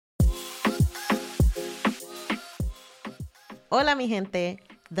Hola mi gente!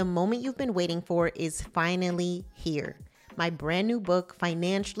 The moment you've been waiting for is finally here. My brand new book,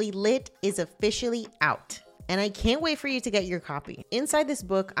 Financially Lit, is officially out. And I can't wait for you to get your copy. Inside this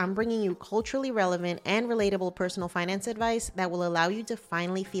book, I'm bringing you culturally relevant and relatable personal finance advice that will allow you to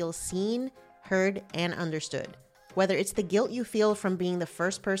finally feel seen, heard, and understood. Whether it's the guilt you feel from being the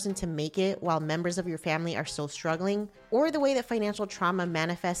first person to make it while members of your family are still struggling, or the way that financial trauma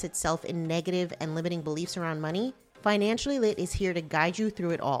manifests itself in negative and limiting beliefs around money, Financially Lit is here to guide you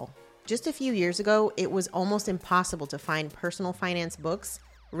through it all. Just a few years ago, it was almost impossible to find personal finance books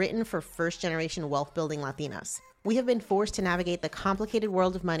written for first-generation wealth-building Latinas. We have been forced to navigate the complicated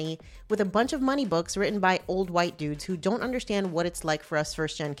world of money with a bunch of money books written by old white dudes who don't understand what it's like for us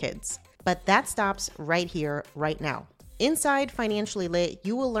first-gen kids. But that stops right here, right now. Inside Financially Lit,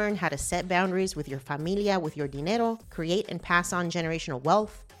 you will learn how to set boundaries with your familia, with your dinero, create and pass on generational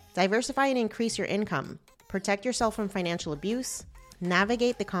wealth, diversify and increase your income, protect yourself from financial abuse,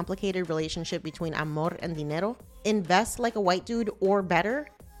 navigate the complicated relationship between amor and dinero, invest like a white dude or better,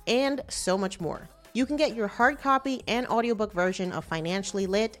 and so much more. You can get your hard copy and audiobook version of Financially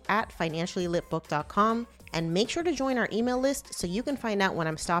Lit at financiallylitbook.com, and make sure to join our email list so you can find out when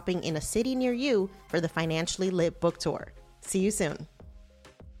I'm stopping in a city near you for the Financially Lit book tour. See you soon.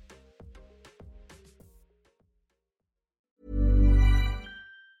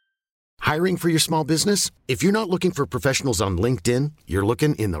 Hiring for your small business? If you're not looking for professionals on LinkedIn, you're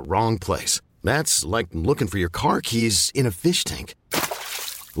looking in the wrong place. That's like looking for your car keys in a fish tank.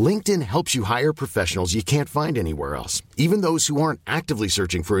 LinkedIn helps you hire professionals you can't find anywhere else, even those who aren't actively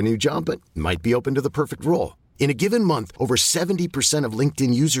searching for a new job but might be open to the perfect role. In a given month, over 70% of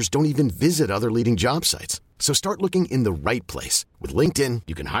LinkedIn users don't even visit other leading job sites. So start looking in the right place. With LinkedIn,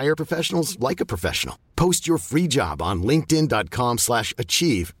 you can hire professionals like a professional. Post your free job on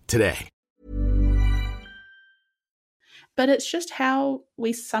linkedin.com/achieve today. But it's just how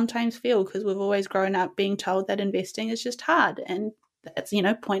we sometimes feel because we've always grown up being told that investing is just hard and that's,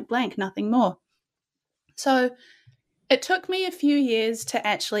 point blank, nothing more. So it took me a few years to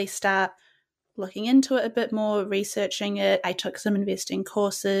actually start looking into it a bit more, researching it. I took some investing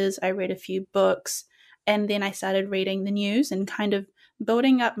courses, I read a few books, and then I started reading the news and kind of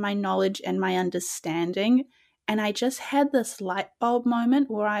building up my knowledge and my understanding. And I just had this light bulb moment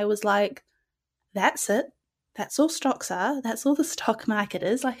where I was like, that's it. That's all stocks are. That's all the stock market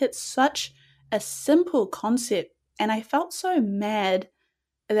is. Like, it's such a simple concept. And I felt so mad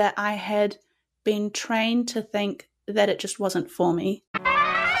that I had been trained to think that it just wasn't for me.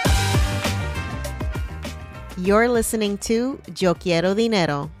 You're listening to Yo Quiero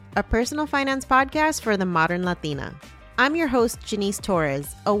Dinero, a personal finance podcast for the modern Latina. I'm your host, Janice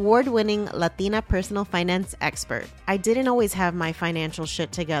Torres, award-winning Latina personal finance expert. I didn't always have my financial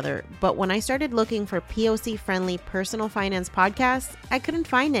shit together, but when I started looking for POC-friendly personal finance podcasts, I couldn't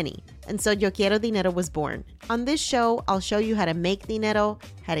find any. And so Yo Quiero Dinero was born. On this show, I'll show you how to make dinero,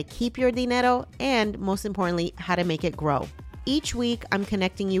 how to keep your dinero, and most importantly, how to make it grow. Each week, I'm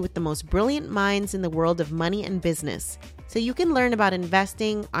connecting you with the most brilliant minds in the world of money and business, so you can learn about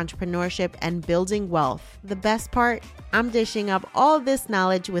investing, entrepreneurship, and building wealth. The best part, I'm dishing up all this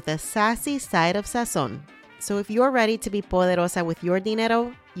knowledge with a sassy side of sazon. So if you're ready to be poderosa with your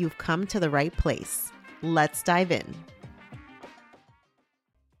dinero, you've come to the right place. Let's dive in.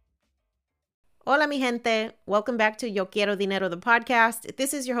 Hola mi gente, welcome back to Yo Quiero Dinero, the podcast.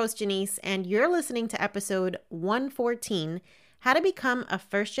 This is your host Janice, and you're listening to episode 114, How to Become a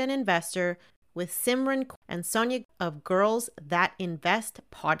First-Gen Investor with Simran and Sonia of Girls That Invest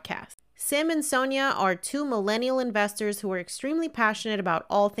podcast. Sim and Sonia are two millennial investors who are extremely passionate about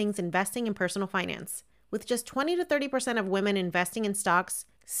all things investing and personal finance. With just 20 to 30% of women investing in stocks,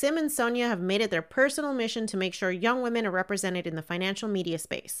 Sim and Sonia have made it their personal mission to make sure young women are represented in the financial media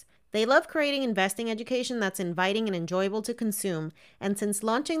space. They love creating investing education that's inviting and enjoyable to consume, and since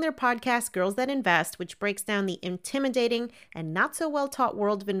launching their podcast, Girls That Invest, which breaks down the intimidating and not so well-taught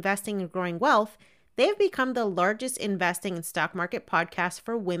world of investing and growing wealth, they've become the largest investing and stock market podcast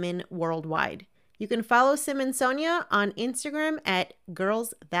for women worldwide. You can follow Sim and Sonia on Instagram at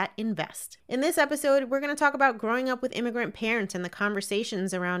Girls That Invest. In this episode, we're going to talk about growing up with immigrant parents and the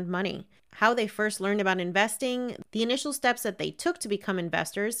conversations around money, how they first learned about investing, the initial steps that they took to become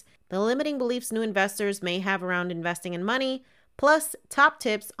investors, the limiting beliefs new investors may have around investing in money, plus top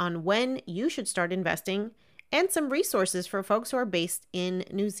tips on when you should start investing, and some resources for folks who are based in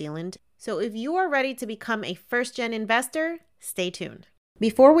New Zealand. So if you are ready to become a first-gen investor, stay tuned.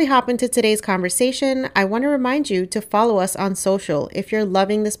 Before we hop into today's conversation, I want to remind you to follow us on social. If you're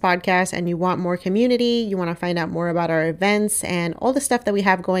loving this podcast and you want more community, you want to find out more about our events and all the stuff that we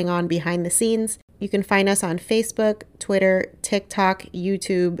have going on behind the scenes, You can find us on Facebook, Twitter, TikTok,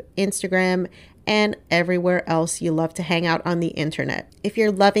 YouTube, Instagram, and everywhere else you love to hang out on the internet. If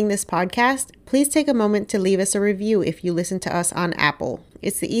you're loving this podcast, please take a moment to leave us a review if you listen to us on Apple.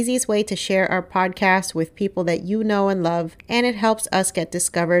 It's the easiest way to share our podcast with people that you know and love, and it helps us get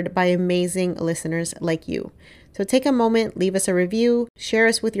discovered by amazing listeners like you. So take a moment, leave us a review, share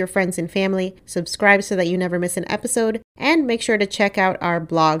us with your friends and family, subscribe so that you never miss an episode, and make sure to check out our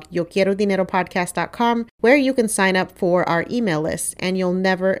blog, YoQuieroDineroPodcast.com, where you can sign up for our email list and you'll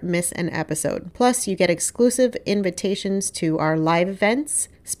never miss an episode. Plus, you get exclusive invitations to our live events,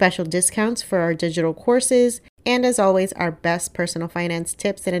 special discounts for our digital courses, and as always, our best personal finance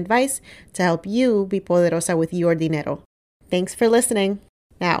tips and advice to help you be poderosa with your dinero. Thanks for listening.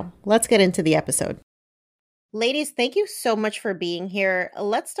 Now, let's get into the episode. Ladies, thank you so much for being here.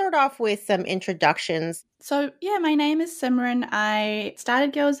 Let's start off with some introductions. So, my name is Simran. I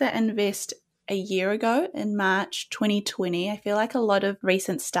started Girls That Invest a year ago in March 2020. I feel like a lot of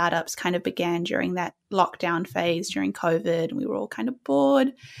recent startups kind of began during that lockdown phase during COVID, and we were all kind of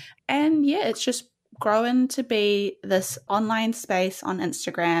bored. And it's just grown to be this online space on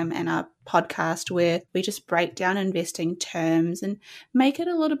Instagram and a podcast where we just break down investing terms and make it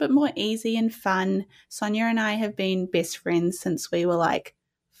a little bit more easy and fun. Sonia and I have been best friends since we were like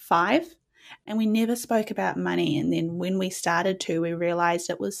 5, and we never spoke about money. And then when we started to, we realized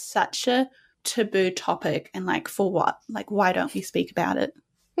it was such a taboo topic, and like, for what? Like, why don't we speak about it?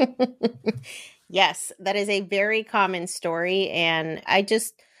 Yes, that is a very common story, and I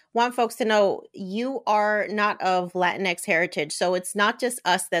just want folks to know you are not of Latinx heritage, so it's not just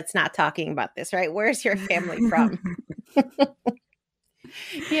us that's not talking about this, right? Where's your family from?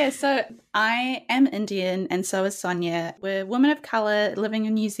 So I am Indian, and so is Sonia. We're women of color living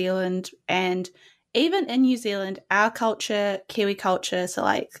in New Zealand, and even in New Zealand, our culture, Kiwi culture, so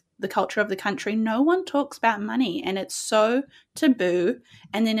like the culture of the country, no one talks about money, and it's so taboo.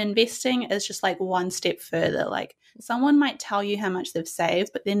 And then investing is just like one step further. Like, someone might tell you how much they've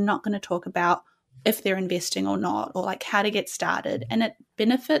saved, but they're not going to talk about if they're investing or not, or like how to get started. And it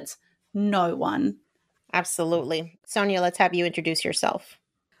benefits no one. Absolutely. Sonia, let's have you introduce yourself.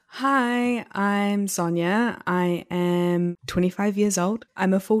 Hi, I'm Sonia. I am 25 years old.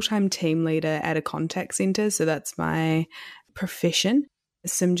 I'm a full-time team leader at a contact center, so that's my profession.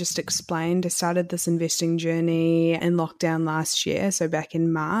 Sim just explained, I started this investing journey in lockdown last year, so back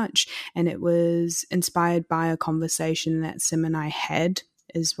in March, and it was inspired by a conversation that Sim and I had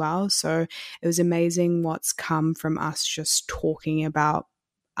as well. So it was amazing what's come from us just talking about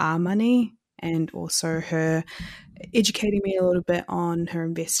our money, and also her educating me a little bit on her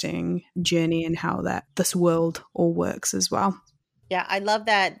investing journey and how this world all works as well. Yeah, I love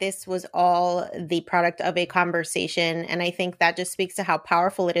that this was all the product of a conversation. And I think that just speaks to how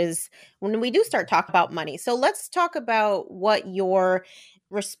powerful it is when we do start talking about money. So let's talk about what your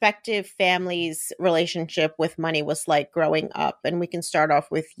respective families' relationship with money was like growing up. And we can start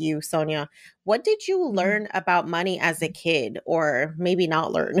off with you, Sonia. What did you learn about money as a kid, or maybe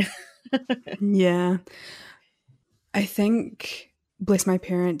not learn? Yeah, I think, bless my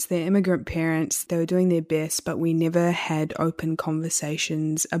parents, they're immigrant parents. They were doing their best, but we never had open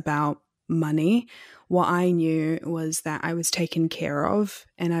conversations about money. What I knew was that I was taken care of,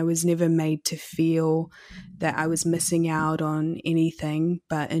 and I was never made to feel that I was missing out on anything.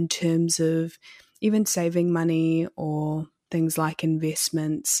 But in terms of even saving money or things like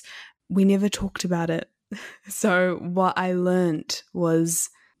investments, we never talked about it. So what I learned was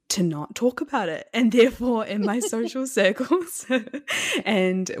to not talk about it, and therefore in my social circles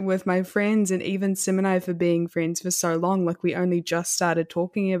and with my friends, and even Sim and I, for being friends for so long, like we only just started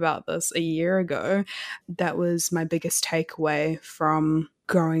talking about this a year ago. That was my biggest takeaway from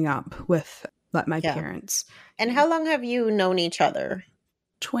growing up with like my parents. And how long have you known each other?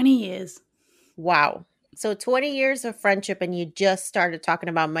 20 years. Wow. So 20 years of friendship and you just started talking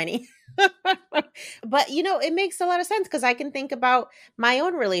about money. But, it makes a lot of sense because I can think about my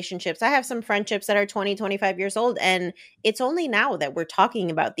own relationships. I have some friendships that are 20, 25 years old, and it's only now that we're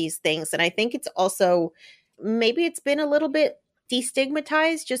talking about these things. And I think it's also, maybe it's been a little bit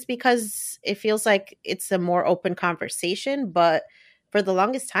destigmatized just because it feels like it's a more open conversation. But for the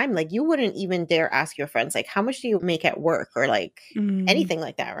longest time, like, you wouldn't even dare ask your friends, like, how much do you make at work, or like anything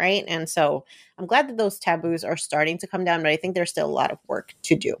like that, right? And so I'm glad that those taboos are starting to come down, but I think there's still a lot of work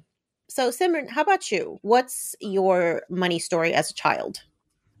to do. So Simran, how about you? What's your money story as a child?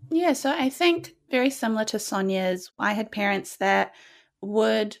 Yeah, so I think very similar to Sonia's, I had parents that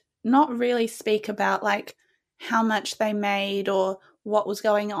would not really speak about like how much they made or what was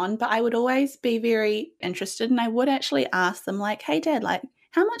going on, but I would always be very interested, and I would actually ask them like, hey Dad, like,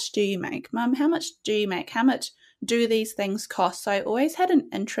 how much do you make? Mum, how much do you make? How much do these things cost? So I always had an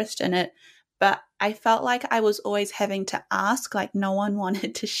interest in it, but I felt like I was always having to ask, like no one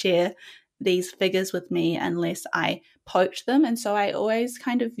wanted to share these figures with me unless I poked them. And so I always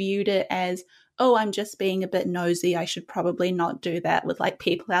kind of viewed it as, oh, I'm just being a bit nosy. I should probably not do that with like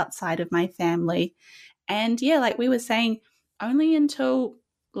people outside of my family. And yeah, like we were saying, only until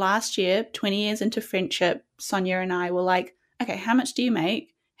last year, 20 years into friendship, Sonia and I were like, okay, how much do you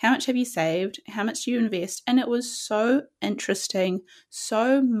make? How much have you saved? How much do you invest? And it was so interesting,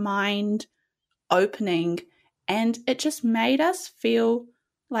 so mind opening. And it just made us feel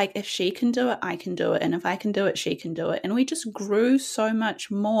like if she can do it, I can do it. And if I can do it, she can do it. And we just grew so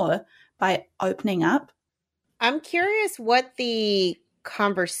much more by opening up. I'm curious what the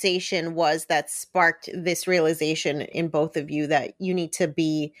conversation was that sparked this realization in both of you that you need to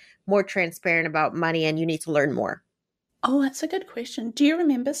be more transparent about money and you need to learn more. Oh, that's a good question. Do you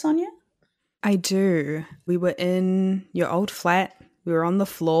remember, Sonia? I do. We were in your old flat. We were on the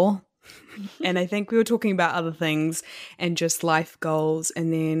floor. And I think we were talking about other things and just life goals.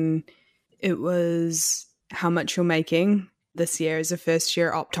 And then it was how much you're making this year as a first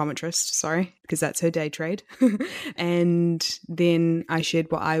year optometrist, sorry, because that's her day trade. And then I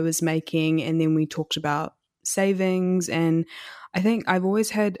shared what I was making, and then we talked about savings. And I think I've always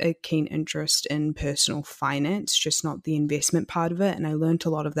had a keen interest in personal finance, just not the investment part of it. And I learned a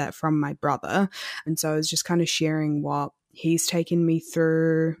lot of that from my brother. And so I was just kind of sharing what he's taken me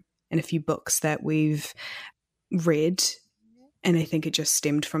through and a few books that we've read. And I think it just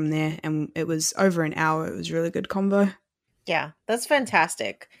stemmed from there. And it was over an hour. It was a really good convo. Yeah, that's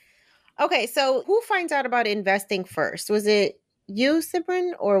fantastic. Okay, so who finds out about investing first? Was it you,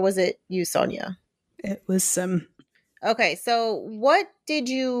 Simran, or was it you, Sonia? It was Okay, so what did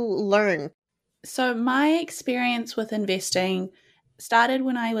you learn? So my experience with investing started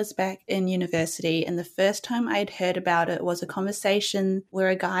when I was back in university, and the first time I'd heard about it was a conversation where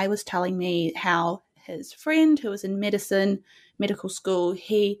a guy was telling me how his friend who was in medical school,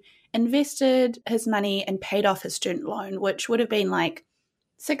 he invested his money and paid off his student loan, which would have been like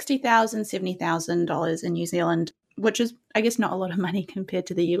 $60,000, $70,000 in New Zealand, which is, I guess, not a lot of money compared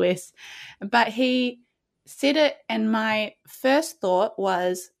to the US. But he said it, and my first thought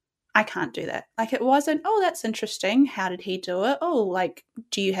was, I can't do that. Like, it wasn't, oh, that's interesting. How did he do it? Oh, like,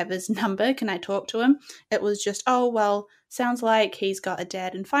 do you have his number? Can I talk to him? It was just, oh, well, sounds like he's got a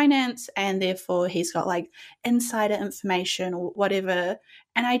dad in finance and therefore he's got like insider information or whatever.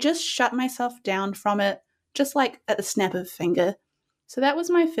 And I just shut myself down from it, just like at the snap of a finger. So that was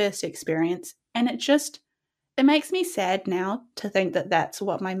my first experience. And it makes me sad now to think that that's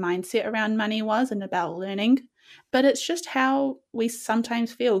what my mindset around money was and about learning. But it's just how we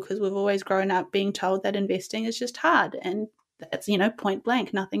sometimes feel because we've always grown up being told that investing is just hard and that's, point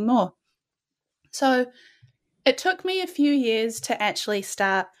blank, nothing more. So it took me a few years to actually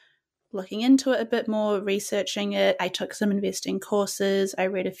start looking into it a bit more, researching it. I took some investing courses, I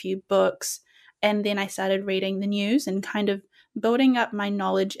read a few books, and then I started reading the news and kind of building up my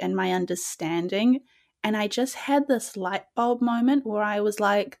knowledge and my understanding. And I just had this light bulb moment where I was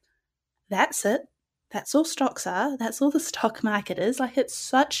like, that's it. That's all stocks are. That's all the stock market is. Like, it's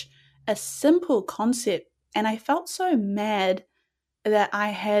such a simple concept. And I felt so mad that I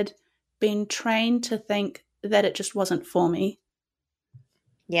had been trained to think that it just wasn't for me.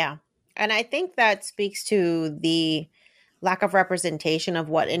 Yeah. And I think that speaks to the lack of representation of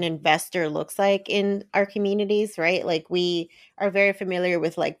what an investor looks like in our communities, right? Like, we are very familiar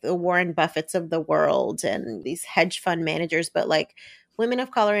with like the Warren Buffetts of the world and these hedge fund managers, but like women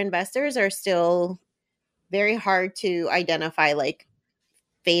of color investors are still very hard to identify, like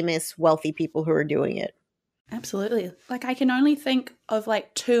famous, wealthy people who are doing it. Absolutely. Like, I can only think of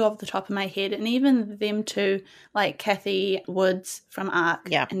like two off the top of my head, and even them two, like Kathy Woods from ARK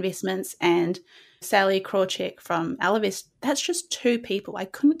Investments and Sally Krawcheck from Allivest. That's just two people. I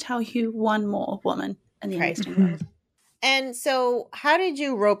couldn't tell you one more woman in the investing world. And so how did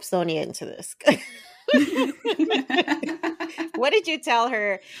you rope Sonia into this? What did you tell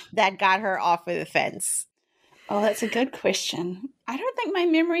her that got her off of the fence? Oh, that's a good question. I don't think my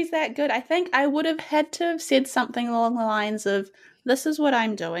memory's that good. I think I would have had to have said something along the lines of, this is what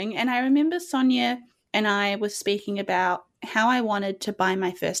I'm doing. And I remember Sonia and I was speaking about how I wanted to buy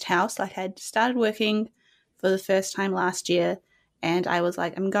my first house. Like, I'd started working for the first time last year, and I was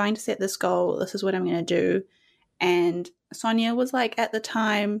like, I'm going to set this goal. This is what I'm going to do. And Sonia was like, at the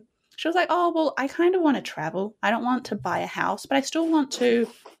time, she was like, oh, well, I kind of want to travel. I don't want to buy a house, but I still want to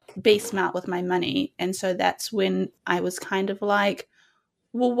be smart with my money. And so that's when I was kind of like,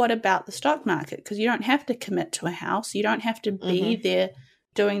 well, what about the stock market? Because you don't have to commit to a house. You don't have to be there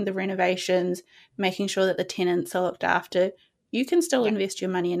doing the renovations, making sure that the tenants are looked after, you can still invest your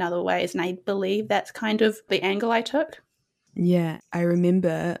money in other ways. And I believe that's kind of the angle I took. Yeah, I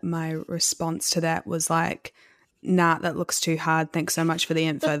remember my response to that was like, nah, that looks too hard. Thanks so much for the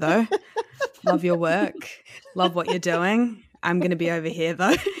info, though. Love your work. Love what you're doing. I'm going to be over here,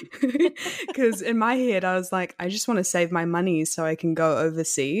 though. Because in my head, I was like, I just want to save my money so I can go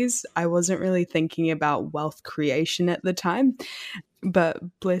overseas. I wasn't really thinking about wealth creation at the time.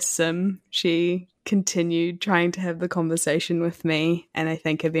 But bless Sim, she continued trying to have the conversation with me. And I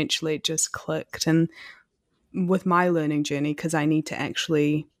think eventually it just clicked. And with my learning journey, because I need to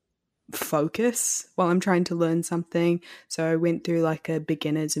actually focus while I'm trying to learn something. So I went through like a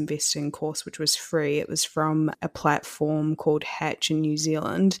beginner's investing course, which was free. It was from a platform called Hatch in New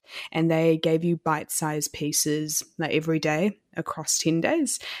Zealand, and they gave you bite-sized pieces like every day across 10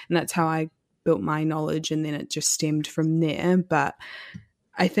 days. And that's how I built my knowledge, and then it just stemmed from there. But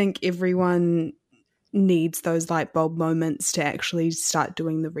I think everyone needs those light bulb moments to actually start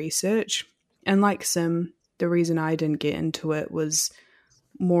doing the research. And like Sim, the reason I didn't get into it was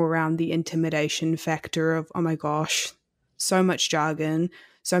more around the intimidation factor of, oh my gosh, so much jargon,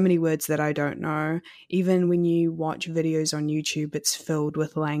 so many words that I don't know. Even when you watch videos on YouTube, it's filled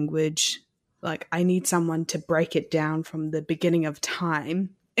with language. Like, I need someone to break it down from the beginning of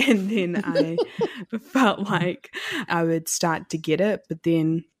time. And then I felt like I would start to get it. But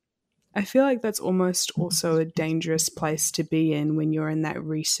then I feel like that's almost also a dangerous place to be in when you're in that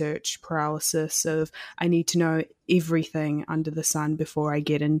research paralysis of, I need to know everything under the sun before I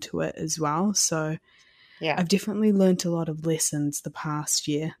get into it as well. So yeah, I've definitely learned a lot of lessons the past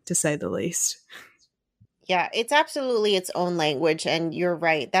year, to say the least. Yeah, it's absolutely its own language. And you're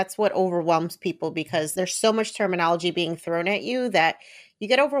right. That's what overwhelms people, because there's so much terminology being thrown at you that you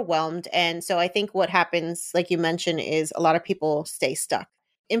get overwhelmed. And so I think what happens, like you mentioned, is a lot of people stay stuck.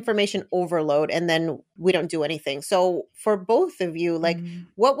 Information overload, and then we don't do anything. So for both of you, like,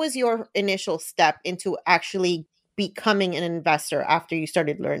 what was your initial step into actually becoming an investor after you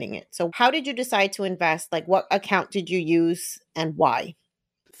started learning it? So how did you decide to invest? Like, what account did you use and why?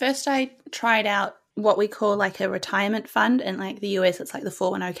 First, I tried out what we call like a retirement fund. In like the US, it's like the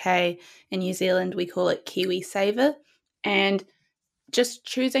 401k. In New Zealand, we call it KiwiSaver. And just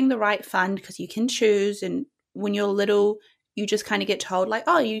choosing the right fund, because you can choose, and when you're little, you just kind of get told like,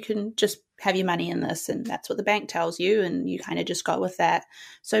 oh, you can just have your money in this, and that's what the bank tells you, and you kind of just go with that.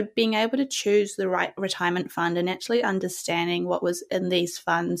 So being able to choose the right retirement fund and actually understanding what was in these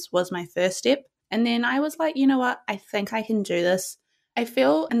funds was my first step. And then I was like, you know what, I think I can do this. I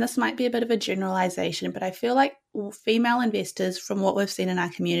feel, and this might be a bit of a generalization, but I feel like female investors, from what we've seen in our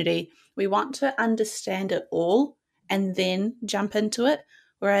community, we want to understand it all and then jump into it,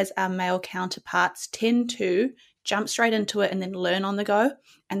 whereas our male counterparts tend to jump straight into it and then learn on the go,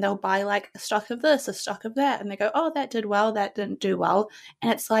 and they'll buy like a stock of this, a stock of that, and they go, oh, that did well, that didn't do well,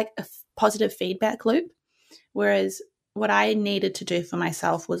 and it's like a positive feedback loop. Whereas what I needed to do for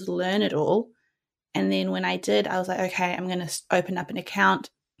myself was learn it all, and then when I did, I was like, okay, I'm going to open up an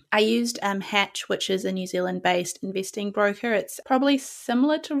account. I used Hatch, which is a New Zealand-based investing broker. It's probably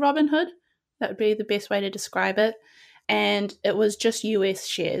similar to Robinhood. That would be the best way to describe it. And it was just US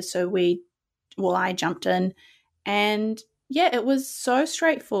shares, so I jumped in. And yeah, it was so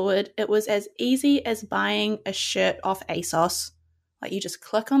straightforward. It was as easy as buying a shirt off ASOS. Like, you just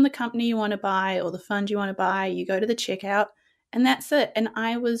click on the company you want to buy or the fund you want to buy, you go to the checkout, and that's it. And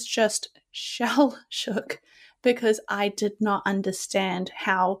I was just shell shook because I did not understand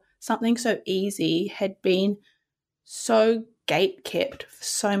how something so easy had been so gate kept for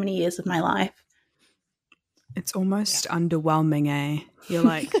so many years of my life. It's almost underwhelming, eh? You're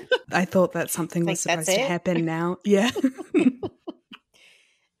like, I thought that something was supposed to happen now. Yeah.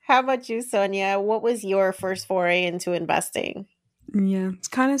 How about you, Sonia? What was your first foray into investing? Yeah, it's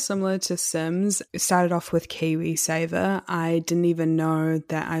kind of similar to Sims. It started off with KiwiSaver. I didn't even know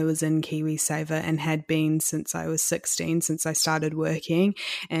that I was in KiwiSaver and had been since I was 16, since I started working.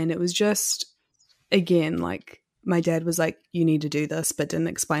 And it was just, again, like, my dad was like, you need to do this, but didn't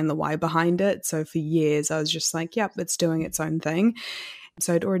explain the why behind it. So for years, I was just like, yep, it's doing its own thing.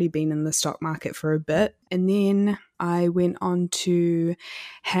 So I'd already been in the stock market for a bit. And then I went on to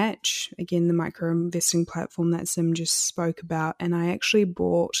Hatch, again, the micro investing platform that Sim just spoke about. And I actually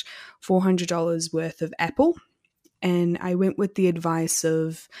bought $400 worth of Apple. And I went with the advice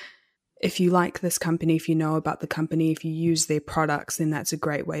of, if you like this company, if you know about the company, if you use their products, then that's a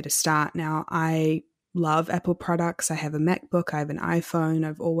great way to start. Now, I love Apple products. I have a MacBook, I have an iPhone.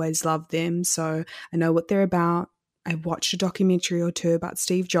 I've always loved them. So I know what they're about. I watched a documentary or two about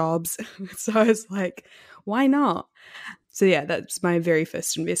Steve Jobs. So I was like, why not? So yeah, that's my very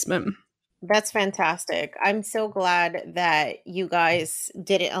first investment. That's fantastic. I'm so glad that you guys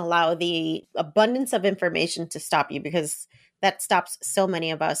didn't allow the abundance of information to stop you, because that stops so many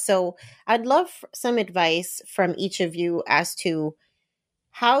of us. So I'd love some advice from each of you as to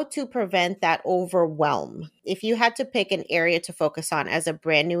how to prevent that overwhelm. If you had to pick an area to focus on as a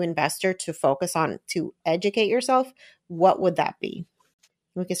brand new investor to focus on to educate yourself, what would that be?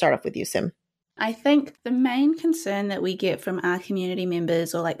 We can start off with you, Sim. I think the main concern that we get from our community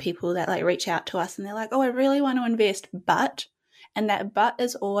members, or like people that like reach out to us and they're like, oh, I really want to invest, and that but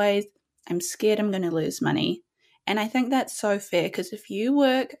is always, I'm scared I'm going to lose money. And I think that's so fair, because if you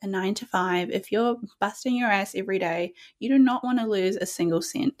work a 9 to 5, if you're busting your ass every day, you do not want to lose a single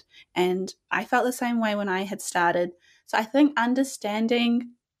cent. And I felt the same way when I had started. So I think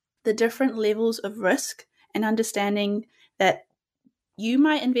understanding the different levels of risk and understanding that you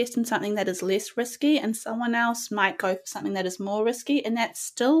might invest in something that is less risky and someone else might go for something that is more risky, and that's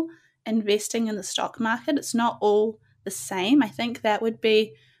still investing in the stock market. It's not all the same. I think that would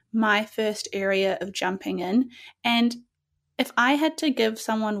be my first area of jumping in. And if I had to give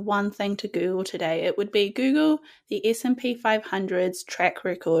someone one thing to Google today, it would be Google the S&P 500's track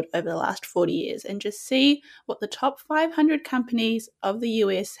record over the last 40 years and just see what the top 500 companies of the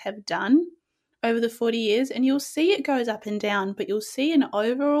US have done over the 40 years, and you'll see it goes up and down, but you'll see an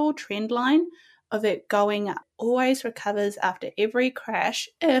overall trend line of it going up. Always recovers after every crash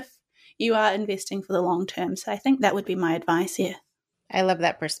if you are investing for the long term. So I think that would be my advice here. I love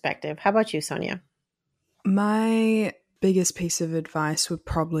that perspective. How about you, Sonia? My biggest piece of advice would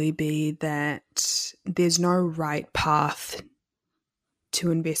probably be that there's no right path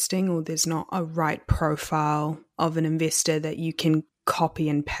to investing, or there's not a right profile of an investor that you can copy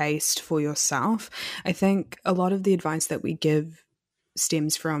and paste for yourself. I think a lot of the advice that we give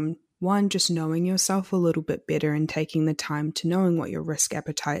stems from, one, just knowing yourself a little bit better and taking the time to knowing what your risk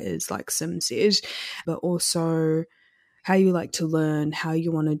appetite is, like Sim said, but also how you like to learn, how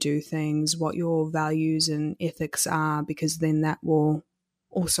you want to do things, what your values and ethics are, because then that will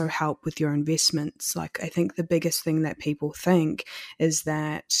also help with your investments. Like, I think the biggest thing that people think is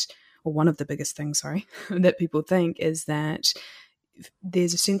that, or one of the biggest things, sorry, that people think is that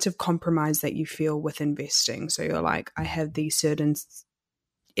there's a sense of compromise that you feel with investing. So you're like, I have these certain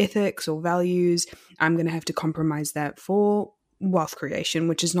ethics or values, I'm going to have to compromise that for wealth creation,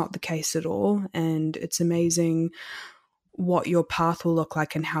 which is not the case at all. And it's amazing what your path will look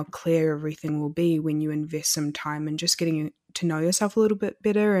like and how clear everything will be when you invest some time and just getting to know yourself a little bit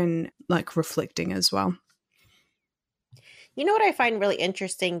better and like reflecting as well. You know what I find really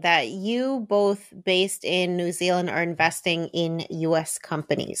interesting, that you both based in New Zealand are investing in US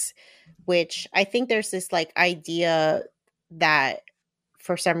companies, which I think there's this like idea that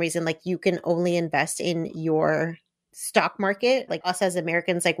for some reason, like you can only invest in your stock market. Like us as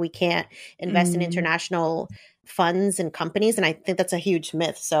Americans, like we can't invest in international funds and companies. And I think that's a huge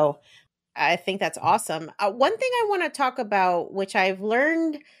myth. So I think that's awesome. One thing I want to talk about, which I've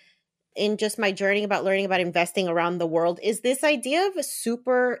learned in just my journey about learning about investing around the world, is this idea of a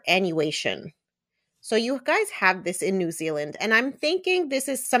superannuation. So you guys have this in New Zealand, and I'm thinking this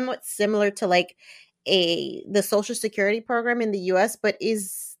is somewhat similar to like the Social Security program in the US, but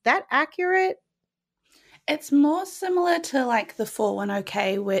is that accurate? It's more similar to like the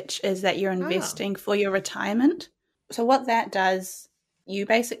 401k, which is that you're investing for your retirement. So what that does, you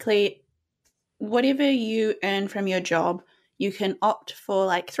basically, whatever you earn from your job, you can opt for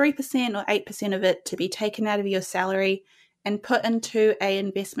like 3% or 8% of it to be taken out of your salary and put into an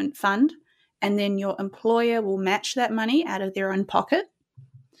investment fund. And then your employer will match that money out of their own pocket.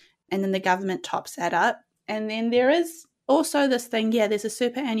 And then the government tops that up. And then there is also this thing, there's a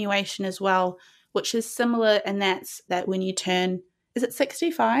superannuation as well, which is similar. And that's that when you turn, is it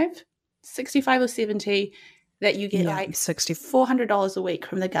 65 or 70, that you get like $400 a week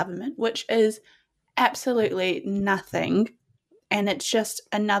from the government, which is absolutely nothing. And it's just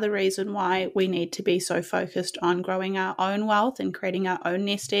another reason why we need to be so focused on growing our own wealth and creating our own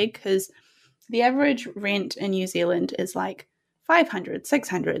nest egg, because the average rent in New Zealand is like $500,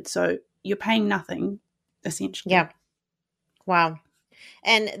 $600. So you're paying nothing, essentially. Yeah. Wow.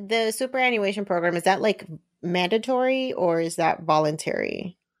 And the superannuation program, is that like mandatory or is that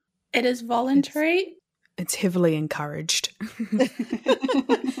voluntary? It is voluntary. It's heavily encouraged.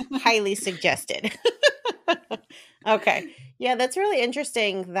 Highly suggested. Okay. Yeah, that's really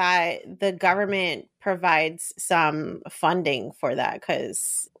interesting that the government provides some funding for that,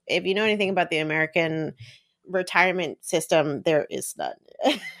 because if you know anything about the American retirement system, there is none.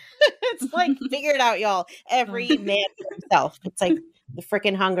 It's like, figure it out, y'all. Every man for himself. It's like the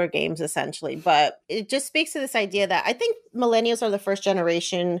freaking Hunger Games, essentially. But it just speaks to this idea that I think millennials are the first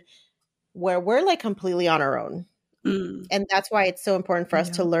generation where we're like completely on our own. And that's why it's so important for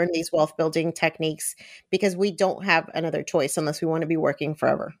us to learn these wealth building techniques, because we don't have another choice unless we want to be working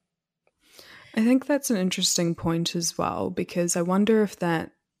forever. I think that's an interesting point as well, because I wonder if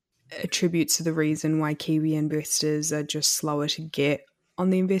that attributes to the reason why Kiwi investors are just slower to get on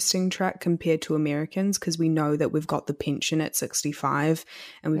the investing track compared to Americans, because we know that we've got the pension at 65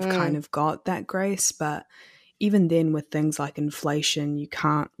 and we've kind of got that grace. But even then, with things like inflation, you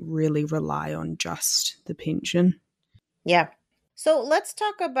can't really rely on just the pension. Yeah. So let's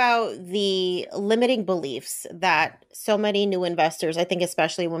talk about the limiting beliefs that so many new investors, I think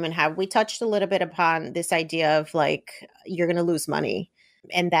especially women, have. We touched a little bit upon this idea of like, you're going to lose money,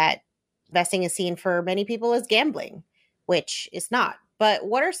 and that investing is seen for many people as gambling, which is not. But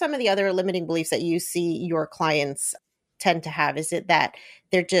what are some of the other limiting beliefs that you see your clients tend to have? Is it that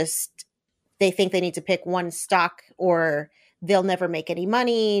they think they need to pick one stock, or they'll never make any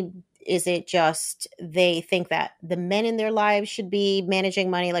money? Is it just they think that the men in their lives should be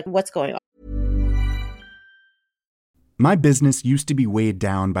managing money? Like, what's going on? My business used to be weighed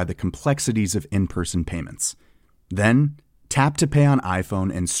down by the complexities of in-person payments. Then, Tap to Pay on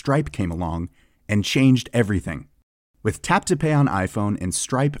iPhone and Stripe came along and changed everything. With Tap to Pay on iPhone and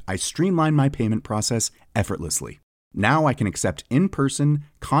Stripe, I streamlined my payment process effortlessly. Now I can accept in-person,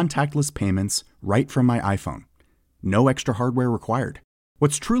 contactless payments right from my iPhone. No extra hardware required.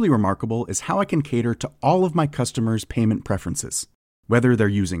 What's truly remarkable is how I can cater to all of my customers' payment preferences. Whether they're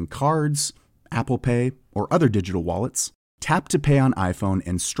using cards, Apple Pay, or other digital wallets, Tap to Pay on iPhone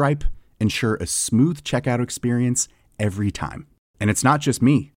and Stripe ensure a smooth checkout experience every time. And it's not just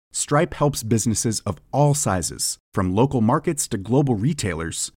me. Stripe helps businesses of all sizes, from local markets to global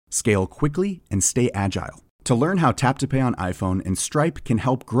retailers, scale quickly and stay agile. To learn how Tap to Pay on iPhone and Stripe can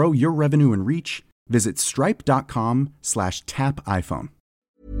help grow your revenue and reach, visit stripe.com/tapiphone.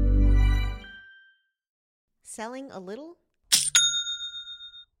 Selling a little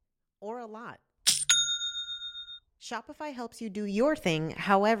or a lot? Shopify helps you do your thing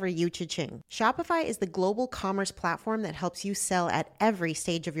however you cha-ching. Shopify is the global commerce platform that helps you sell at every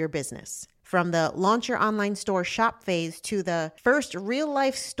stage of your business. From the launch your online store shop phase to the first real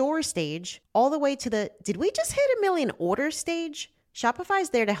life store stage, all the way to the did we just hit 1 million orders stage? Shopify is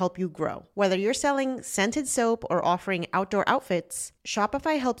there to help you grow. Whether you're selling scented soap or offering outdoor outfits,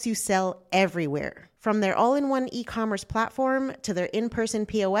 Shopify helps you sell everywhere. From their all-in-one e-commerce platform to their in-person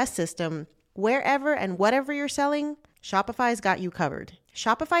POS system, wherever and whatever you're selling, Shopify's got you covered.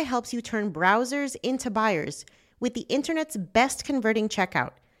 Shopify helps you turn browsers into buyers with the internet's best converting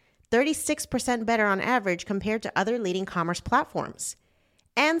checkout, 36% better on average compared to other leading commerce platforms.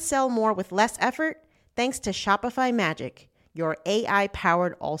 And sell more with less effort thanks to Shopify Magic, your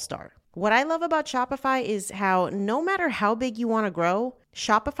AI-powered all-star. What I love about Shopify is how no matter how big you want to grow,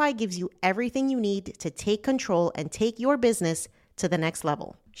 Shopify gives you everything you need to take control and take your business to the next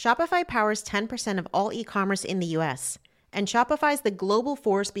level. Shopify powers 10% of all e-commerce in the US, and Shopify is the global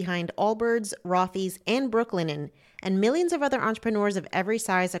force behind Allbirds, Rothy's, and Brooklinen, and millions of other entrepreneurs of every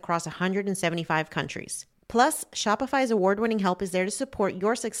size across 175 countries. Plus, Shopify's award-winning help is there to support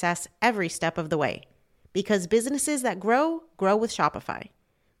your success every step of the way. Because businesses that grow, grow with Shopify.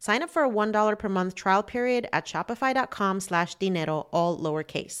 Sign up for a $1 per month trial period at shopify.com/dinero, all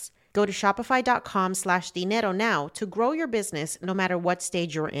lowercase. Go to shopify.com/dinero now to grow your business no matter what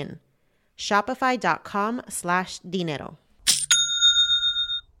stage you're in. Shopify.com/dinero.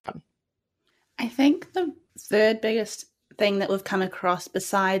 I think the third biggest thing that we've come across,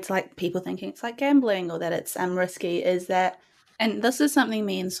 besides like people thinking it's like gambling or that it's risky, is that, and this is something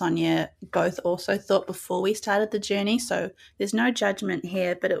me and Sonia both also thought before we started the journey, so there's no judgment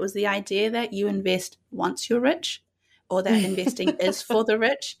here, but it was the idea that you invest once you're rich, or that investing is for the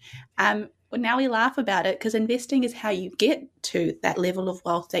rich. Well, now we laugh about it because investing is how you get to that level of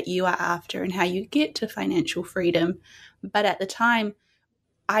wealth that you are after and how you get to financial freedom. But at the time,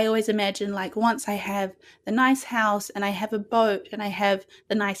 I always imagine like once I have the nice house and I have a boat and I have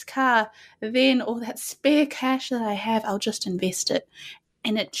the nice car, then all that spare cash that I have, I'll just invest it.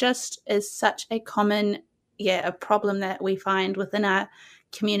 And it just is such a common, a problem that we find within our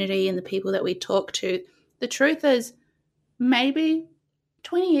community and the people that we talk to. The truth is, maybe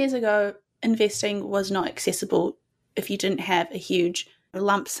 20 years ago, investing was not accessible if you didn't have a huge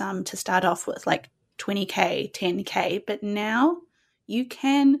lump sum to start off with, like 20K, 10K. But now you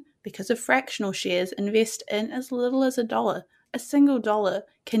can, because of fractional shares, invest in as little as $1. A single dollar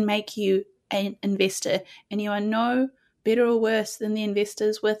can make you an investor, and you are no better or worse than the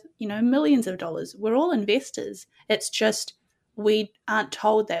investors with, millions of dollars. We're all investors. It's just we aren't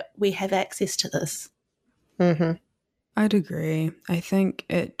told that we have access to this. Mm-hmm. I'd agree. I think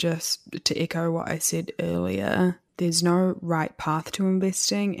it just, to echo what I said earlier, there's no right path to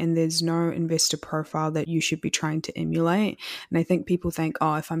investing and there's no investor profile that you should be trying to emulate. And I think people think,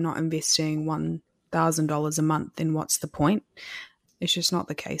 oh, if I'm not investing $1,000 a month, then what's the point? It's just not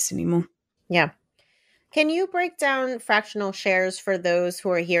the case anymore. Yeah. Can you break down fractional shares for those who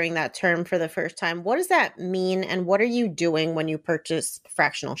are hearing that term for the first time? What does that mean and what are you doing when you purchase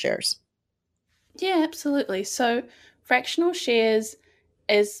fractional shares? Yeah, absolutely. So fractional shares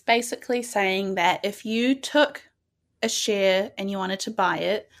is basically saying that if you took a share and you wanted to buy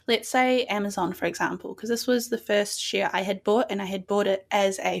it, let's say Amazon, for example, because this was the first share I had bought and I had bought it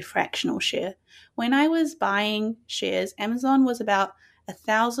as a fractional share. When I was buying shares, Amazon was about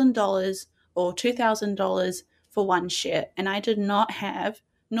 $1,000 or $2,000 for one share. And I did not have,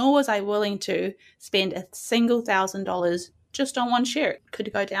 nor was I willing to spend a single $1,000 just on one share. It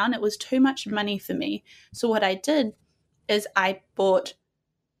could go down. It was too much money for me. So what I did is I bought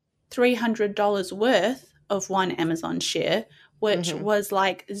 $300 worth of one Amazon share, which was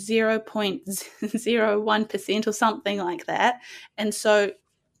like 0.01% or something like that. And so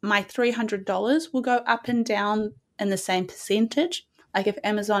my $300 will go up and down in the same percentage. Like if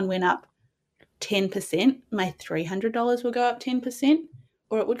Amazon went up 10%, my $300 will go up 10%,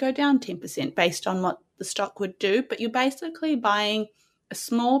 or it would go down 10% based on what the stock would do. But you're basically buying a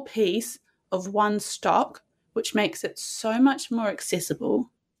small piece of one stock, which makes it so much more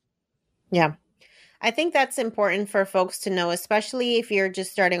accessible. Yeah. I think that's important for folks to know, especially if you're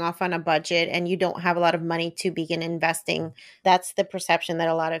just starting off on a budget and you don't have a lot of money to begin investing. That's the perception that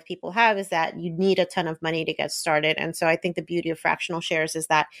a lot of people have, is that you need a ton of money to get started. And so I think the beauty of fractional shares is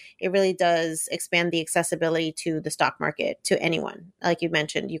that it really does expand the accessibility to the stock market to anyone. Like you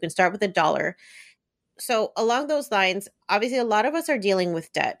mentioned, you can start with $1. So along those lines, obviously a lot of us are dealing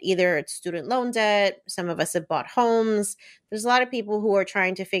with debt. Either it's student loan debt, some of us have bought homes. There's a lot of people who are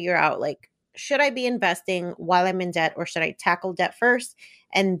trying to figure out, like, should I be investing while I'm in debt, or should I tackle debt first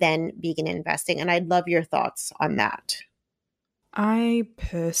and then begin investing? And I'd love your thoughts on that. I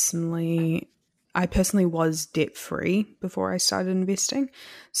personally was debt-free before I started investing.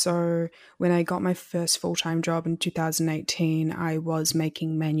 So when I got my first full-time job in 2018, I was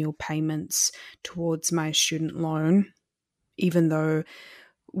making manual payments towards my student loan, even though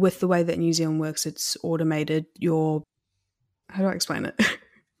with the way that New Zealand works, it's automated. How do I explain it?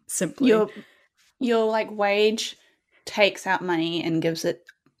 Simply. Your like wage takes out money and gives it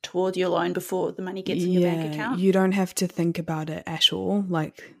towards your loan before the money gets in your bank account. You don't have to think about it at all.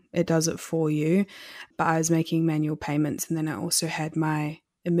 Like, it does it for you. But I was making manual payments, and then I also had my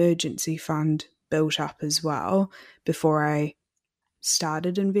emergency fund built up as well before I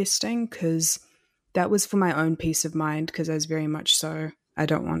started investing, because that was for my own peace of mind, because I was very much so, I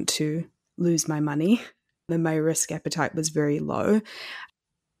don't want to lose my money. And my risk appetite was very low.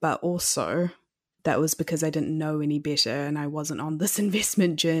 But also, that was because I didn't know any better and I wasn't on this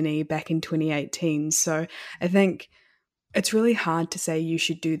investment journey back in 2018. So I think it's really hard to say you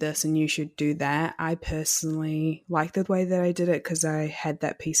should do this and you should do that. I personally like the way that I did it because I had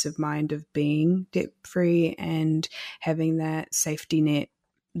that peace of mind of being debt-free and having that safety net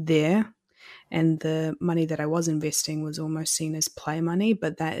there. And the money that I was investing was almost seen as play money,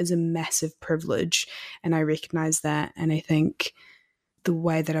 but that is a massive privilege. And I recognize that. And I think the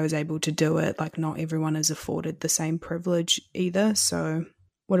way that I was able to do it, like, not everyone is afforded the same privilege either. So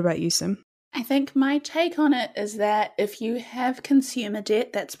what about you, Sim? I think my take on it is that if you have consumer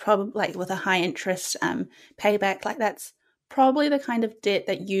debt, that's probably like with a high interest payback, like that's probably the kind of debt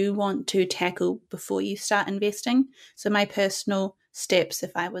that you want to tackle before you start investing. So my personal steps,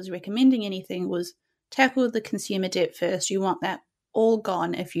 if I was recommending anything, was tackle the consumer debt first. You want that all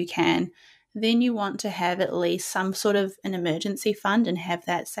gone if you can. Then you want to have at least some sort of an emergency fund and have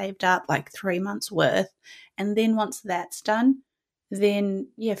that saved up like 3 months worth. And then once that's done, then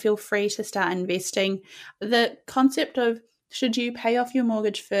feel free to start investing. The concept of should you pay off your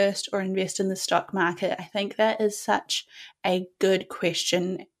mortgage first or invest in the stock market, I think that is such a good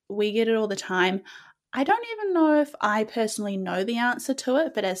question. We get it all the time. I don't even know if I personally know the answer to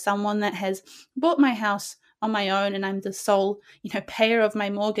it, but as someone that has bought my house on my own and I'm the sole, payer of my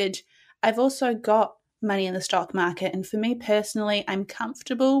mortgage, I've also got money in the stock market. And for me personally, I'm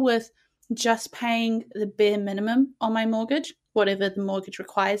comfortable with just paying the bare minimum on my mortgage, whatever the mortgage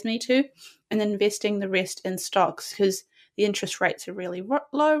requires me to, and then investing the rest in stocks because the interest rates are really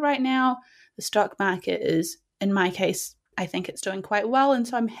low right now. The stock market is, in my case, I think it's doing quite well. And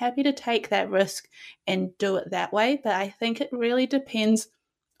so I'm happy to take that risk and do it that way. But I think it really depends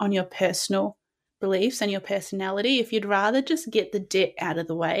on your personal beliefs and your personality, if you'd rather just get the debt out of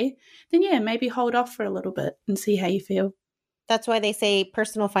the way, then yeah, maybe hold off for a little bit and see how you feel. That's why they say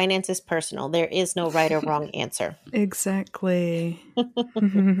personal finance is personal. There is no right or wrong answer. Exactly.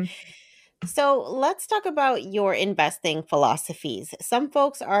 So let's talk about your investing philosophies. Some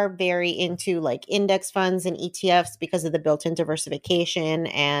folks are very into like index funds and ETFs because of the built-in diversification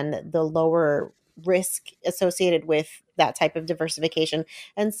and the lower risk associated with that type of diversification.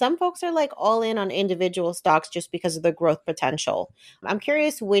 And some folks are like all in on individual stocks just because of the growth potential. I'm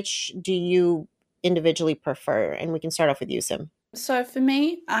curious, which do you individually prefer? And we can start off with you, Sim. So for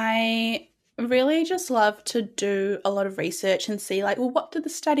me, I really just love to do a lot of research and see like, well, what do the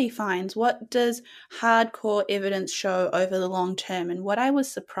study finds? What does hardcore evidence show over the long term? And what I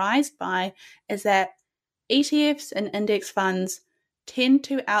was surprised by is that ETFs and index funds tend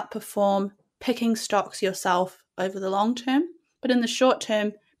to outperform picking stocks yourself over the long term. But in the short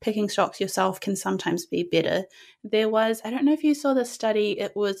term, picking stocks yourself can sometimes be better. There was, I don't know if you saw this study,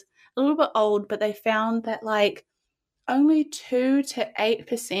 it was a little bit old, but they found that like only 2 to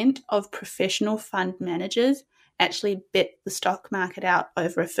 8% of professional fund managers actually bet the stock market out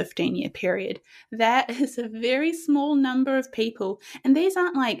over a 15-year period. That is a very small number of people. And these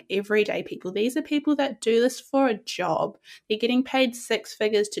aren't like everyday people. These are people that do this for a job. They're getting paid six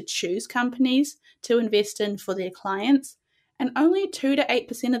figures to choose companies to invest in for their clients. And only 2 to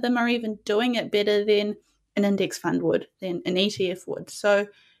 8% of them are even doing it better than an index fund would, than an ETF would. So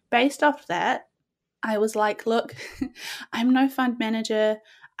based off that, I was like, look, I'm no fund manager.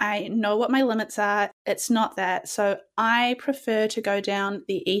 I know what my limits are. It's not that. So I prefer to go down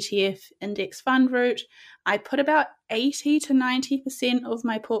the ETF index fund route. I put about 80 to 90% of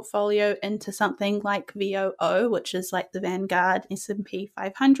my portfolio into something like VOO, which is like the Vanguard S&P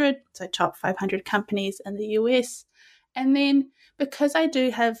 500, so top 500 companies in the US. And then because I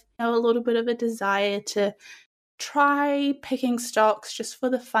do have a little bit of a desire to try picking stocks just for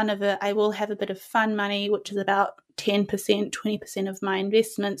the fun of it, I will have a bit of fun money, which is about 10%, 20% of my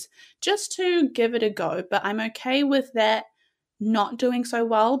investments, just to give it a go. But I'm okay with that not doing so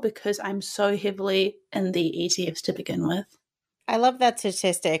well because I'm so heavily in the ETFs to begin with. I love that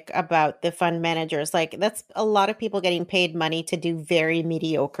statistic about the fund managers. Like, that's a lot of people getting paid money to do very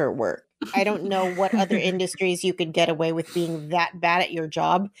mediocre work. I don't know what other industries you could get away with being that bad at your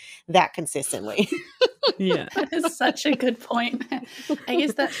job that consistently. Yeah. That is such a good point. I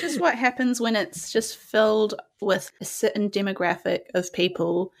guess that's just what happens when it's just filled with a certain demographic of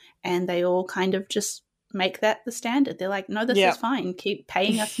people and they all kind of just make that the standard. They're like, no, this is fine. Keep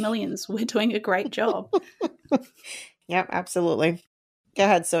paying us millions. We're doing a great job. Yep, absolutely. Go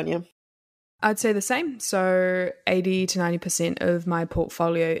ahead, Sonia. I'd say the same. So 80 to 90% of my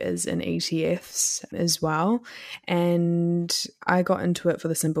portfolio is in ETFs as well. And I got into it for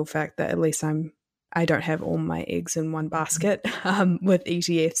the simple fact that at least I don't have all my eggs in one basket with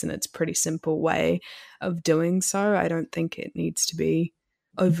ETFs, and it's a pretty simple way of doing so. I don't think it needs to be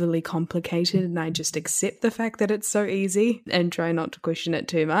overly complicated, and I just accept the fact that it's so easy and try not to question it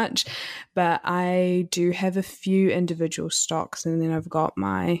too much. But I do have a few individual stocks, and then I've got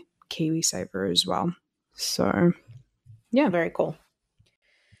my KiwiSaver as well. So, yeah. Very cool.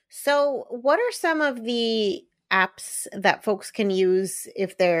 So, what are some of the apps that folks can use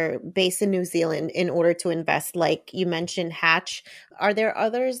if they're based in New Zealand in order to invest? Like you mentioned Hatch. Are there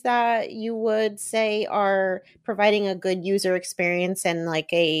others that you would say are providing a good user experience and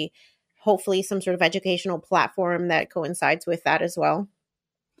like hopefully some sort of educational platform that coincides with that as well?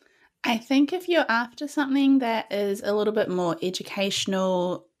 I think if you're after something that is a little bit more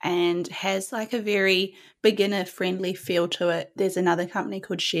educational and has like a very beginner friendly feel to it, there's another company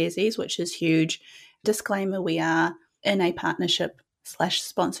called Sharesies, which is huge. Disclaimer, we are in a partnership /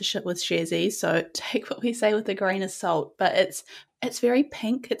 sponsorship with Sharesies, so take what we say with a grain of salt. But it's very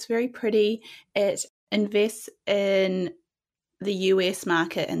pink, it's very pretty. It invests in the US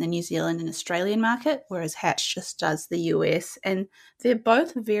market and the New Zealand and Australian market, whereas Hatch just does the US. And they're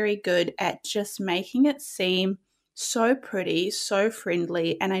both very good at just making it seem so pretty, so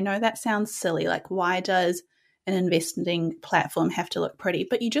friendly. And I know that sounds silly, like why does an investing platform have to look pretty?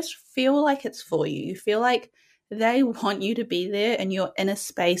 But you just feel like it's for you. You feel like they want you to be there and you're in a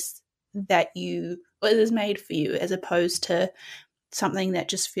space that is made for you, as opposed to something that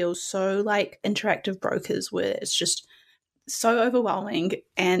just feels so like Interactive Brokers, where it's just so overwhelming.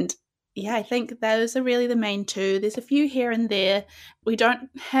 And yeah, I think those are really the main two. There's a few here and there. We don't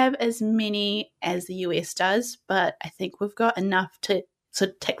have as many as the US does, but I think we've got enough to sort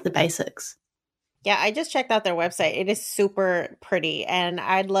of tick the basics. Yeah, I just checked out their website. It is super pretty, and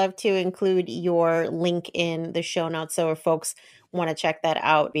I'd love to include your link in the show notes. So if folks want to check that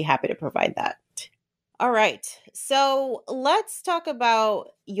out, be happy to provide that. All right. So let's talk about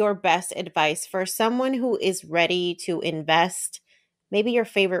your best advice for someone who is ready to invest. Maybe your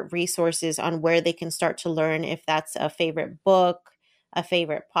favorite resources on where they can start to learn, if that's a favorite book, a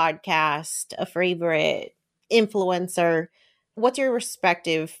favorite podcast, a favorite influencer. What's your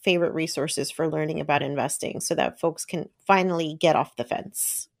respective favorite resources for learning about investing so that folks can finally get off the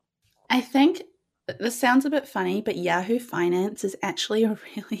fence? I think this sounds a bit funny, but Yahoo Finance is actually a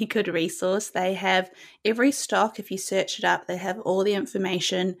really good resource. They have every stock, if you search it up, they have all the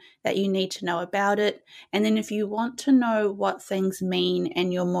information that you need to know about it. And then if you want to know what things mean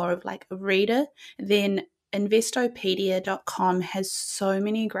and you're more of like a reader, then Investopedia.com has so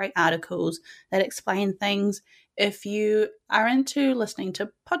many great articles that explain things. If you are into listening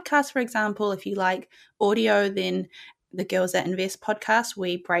to podcasts, for example, if you like audio, then the Girls That Invest podcast,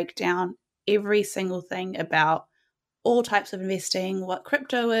 we break down every single thing about all types of investing, what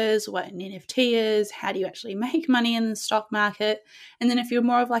crypto is, what an NFT is, how do you actually make money in the stock market. And then if you're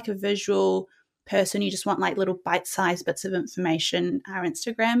more of like a visual person, you just want like little bite-sized bits of information, our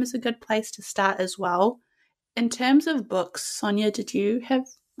Instagram is a good place to start as well. In terms of books, Sonia, did you have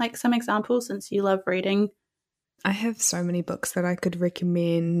like some examples since you love reading? I have so many books that I could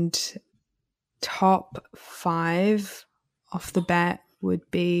recommend. Top 5 off the bat would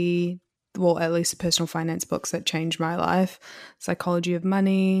be, well, at least the personal finance books that changed my life. Psychology of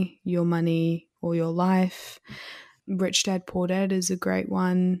Money, Your Money or Your Life. Rich Dad, Poor Dad is a great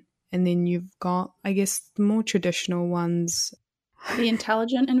one. And then you've got, I guess, the more traditional ones. The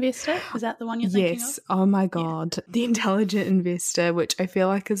Intelligent Investor, is that the one you're thinking of? Yes, oh my God. Yeah. The Intelligent Investor, which I feel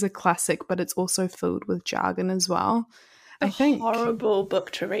like is a classic, but it's also filled with jargon as well. I think horrible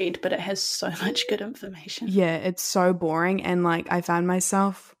book to read, but it has so much good information. Yeah, it's so boring. And like I found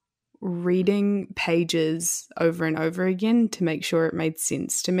myself reading pages over and over again to make sure it made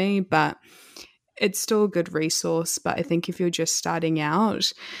sense to me. But it's still a good resource. But I think if you're just starting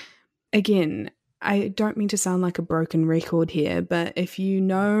out, again, I don't mean to sound like a broken record here, but if you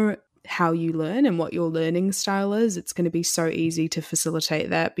know how you learn and what your learning style is, it's going to be so easy to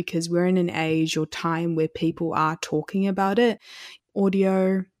facilitate that, because we're in an age or time where people are talking about it.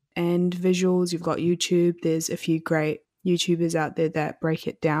 Audio and visuals, you've got YouTube. There's a few great YouTubers out there that break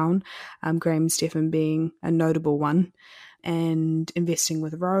it down, Graham Stephan being a notable one. And Investing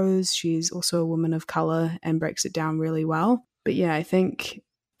with Rose, she's also a woman of color and breaks it down really well. But yeah, I think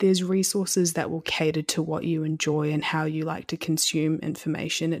there's resources that will cater to what you enjoy and how you like to consume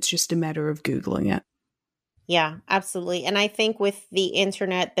information. It's just a matter of Googling it. Yeah, absolutely. And I think with the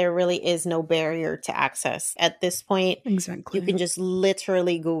internet, there really is no barrier to access at this point. Exactly. You can just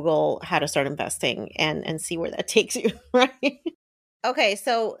literally Google how to start investing and see where that takes you, right? Okay,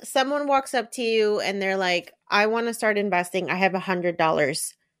 so someone walks up to you and they're like, I want to start investing. I have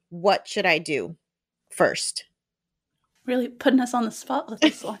 $100. What should I do first? Really putting us on the spot with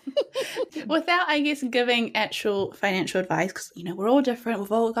this one. Without, I guess, giving actual financial advice, because, you know, we're all different.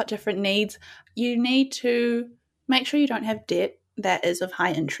 We've all got different needs. You need to make sure you don't have debt that is of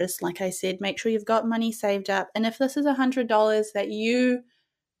high interest. Like I said, make sure you've got money saved up. And if this is $100 that you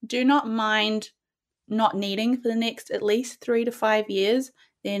do not mind not needing for the next at least 3 to 5 years,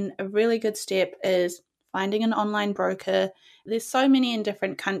 then a really good step is finding an online broker. There's so many in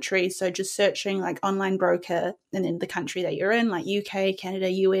different countries, so just searching like online broker and then the country that you're in, like UK, Canada,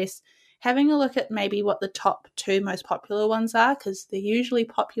 US, having a look at maybe what the top 2 most popular ones are, because they're usually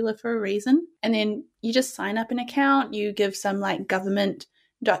popular for a reason. And then you just sign up an account, you give some like government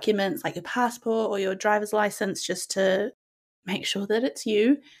documents like your passport or your driver's license just to make sure that it's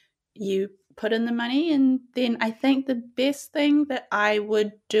you. You put in the money, and then I think the best thing that I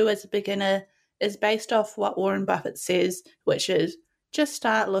would do as a beginner is based off what Warren Buffett says, which is just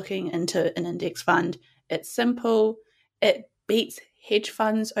start looking into an index fund. It's simple. It beats hedge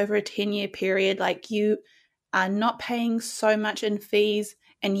funds over a 10-year period. Like, you are not paying so much in fees,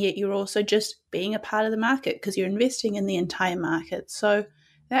 and yet you're also just being a part of the market because you're investing in the entire market. So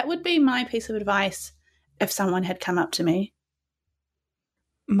that would be my piece of advice if someone had come up to me.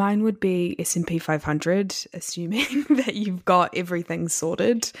 Mine would be S&P 500, assuming that you've got everything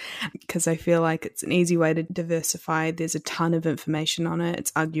sorted, because I feel like it's an easy way to diversify. There's a ton of information on it.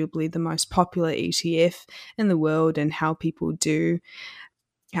 It's arguably the most popular ETF in the world, and how people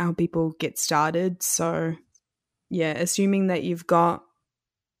get started. So yeah, assuming that you've got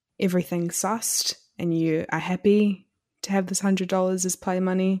everything sussed and you are happy to have this $100 as play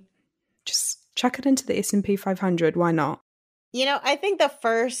money, just chuck it into the S&P 500. Why not? You know, I think the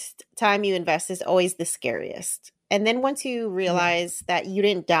first time you invest is always the scariest. And then once you realize that you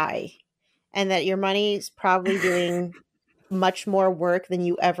didn't die and that your money is probably doing much more work than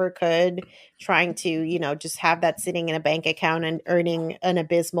you ever could trying to, just have that sitting in a bank account and earning an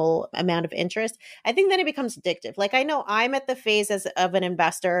abysmal amount of interest. I think then it becomes addictive. Like, I know I'm at the phase of an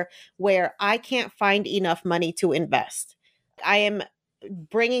investor where I can't find enough money to invest. I am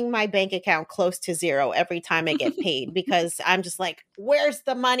bringing my bank account close to zero every time I get paid because I'm just like, where's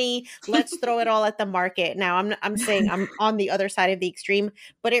the money? Let's throw it all at the market. Now I'm saying I'm on the other side of the extreme,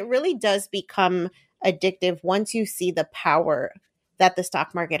 but it really does become addictive once you see the power that the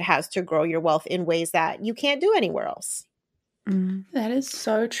stock market has to grow your wealth in ways that you can't do anywhere else. That is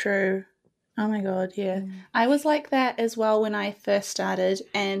so true. Oh my God, yeah. I was like that as well when I first started,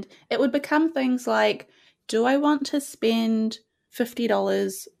 and it would become things like, do I want to spend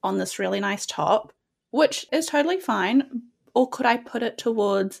 $50 on this really nice top, which is totally fine, or could I put it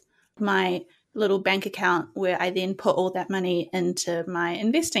towards my little bank account where I then put all that money into my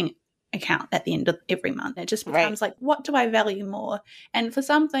investing account at the end of every month? It just becomes like, what do I value more? And for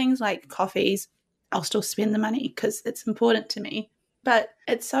some things like coffees, I'll still spend the money because it's important to me. But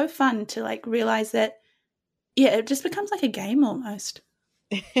it's so fun to like realize that, yeah, it just becomes like a game almost.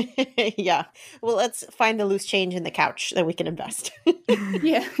 Yeah. Well, let's find the loose change in the couch that we can invest.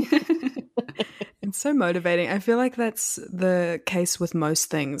 Yeah. It's so motivating. I feel like that's the case with most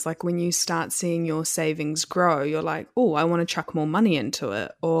things. Like when you start seeing your savings grow, you're like, oh, I want to chuck more money into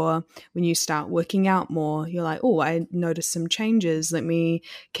it. Or when you start working out more, you're like, oh, I noticed some changes. Let me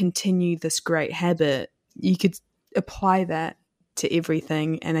continue this great habit. You could apply that to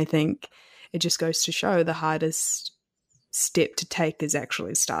everything. And I think it just goes to show the hardest step to take is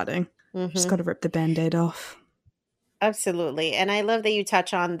actually starting. Just got to rip the Band-Aid off. Absolutely. And I love that you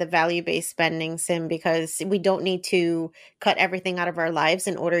touch on the value-based spending, Sim, because we don't need to cut everything out of our lives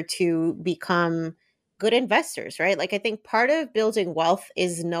in order to become good investors, right? Like, I think part of building wealth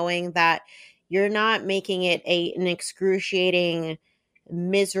is knowing that you're not making it an excruciating,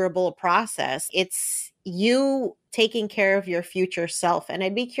 miserable process. It's you taking care of your future self. And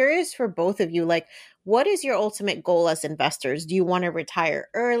I'd be curious for both of you, like, what is your ultimate goal as investors? Do you want to retire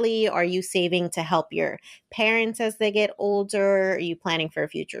early? Are you saving to help your parents as they get older? Are you planning for a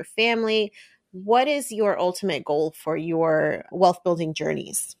future family? What is your ultimate goal for your wealth building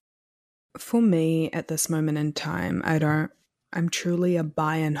journeys? For me, at this moment in time, I'm truly a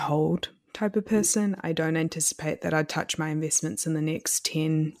buy and hold type of person. I don't anticipate that I'd touch my investments in the next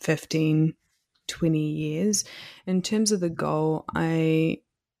 10, 15, 20 years. In terms of the goal, I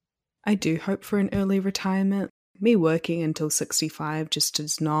do hope for an early retirement. Me working until 65 just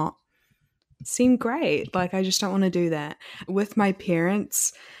does not seem great. Like, I just don't want to do that. With my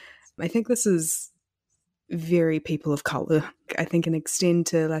parents, I think this is very people of color. I think can extend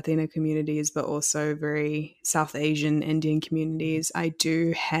to Latino communities, but also very South Asian, Indian communities. I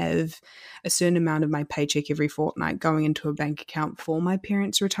do have a certain amount of my paycheck every fortnight going into a bank account for my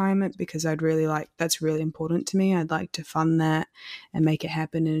parents' retirement because that's really important to me. I'd like to fund that and make it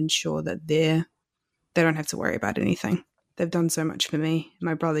happen and ensure that they don't have to worry about anything. They've done so much for me.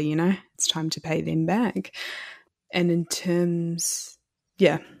 My brother, it's time to pay them back. And in terms,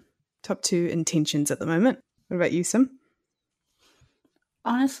 top two intentions at the moment. What about you, Sim?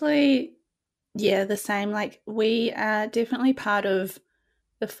 Honestly, yeah, the same. Like, we are definitely part of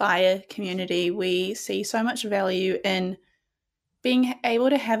the FIRE community. We see so much value in being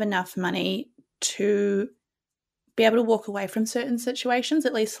able to have enough money to be able to walk away from certain situations.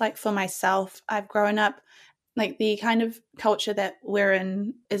 At least, like, for myself, I've grown up, like, the kind of culture that we're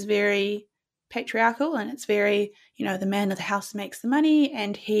in is very patriarchal, and it's very, the man of the house makes the money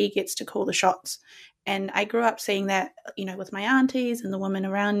and he gets to call the shots. And I grew up seeing that, with my aunties and the women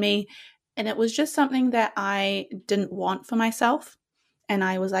around me. And it was just something that I didn't want for myself. And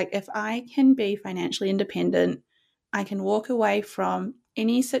I was like, if I can be financially independent, I can walk away from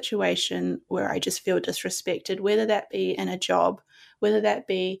any situation where I just feel disrespected, whether that be in a job, whether that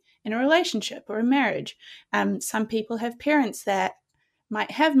be in a relationship or a marriage. Some people have parents that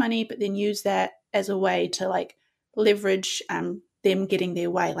might have money, but then use that as a way to like leverage them getting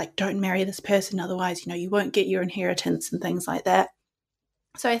their way. Like, don't marry this person, otherwise, you won't get your inheritance and things like that.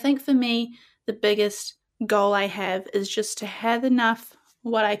 So I think for me, the biggest goal I have is just to have enough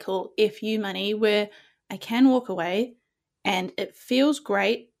what I call FU money where I can walk away and it feels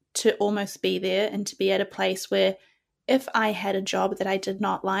great to almost be there and to be at a place where if I had a job that I did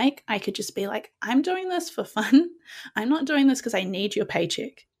not like, I could just be like, I'm doing this for fun. I'm not doing this because I need your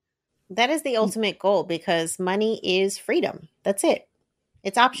paycheck. That is the ultimate goal because money is freedom. That's it.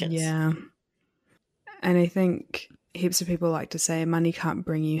 It's options. Yeah. And I think heaps of people like to say money can't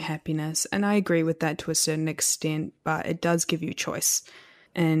bring you happiness. And I agree with that to a certain extent, but it does give you choice.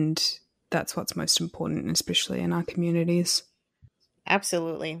 And that's what's most important, especially in our communities.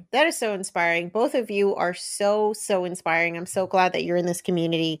 Absolutely. That is so inspiring. Both of you are so, so inspiring. I'm so glad that you're in this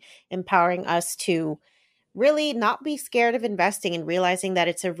community, empowering us to really not be scared of investing and realizing that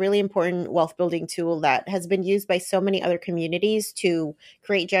it's a really important wealth building tool that has been used by so many other communities to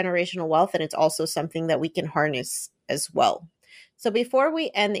create generational wealth. And it's also something that we can harness as well. So before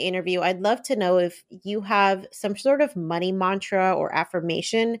we end the interview, I'd love to know if you have some sort of money mantra or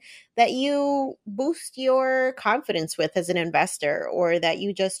affirmation that you boost your confidence with as an investor, or that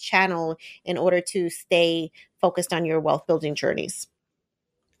you just channel in order to stay focused on your wealth building journeys.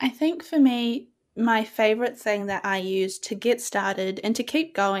 I think for me, my favorite thing that I use to get started and to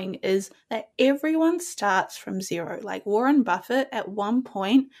keep going is that everyone starts from zero. Like Warren Buffett at one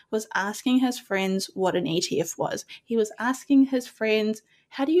point was asking his friends what an ETF was. He was asking his friends,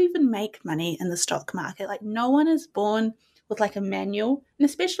 how do you even make money in the stock market? Like no one is born with like a manual, and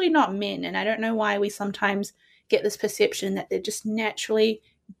especially not men. And I don't know why we sometimes get this perception that they're just naturally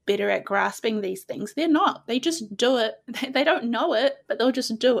better at grasping these things. They're not. They just do it. They don't know it, but they'll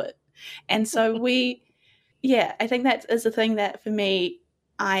just do it. And so I think that is the thing that for me,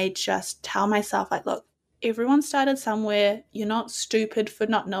 I just tell myself, like, look, everyone started somewhere. You're not stupid for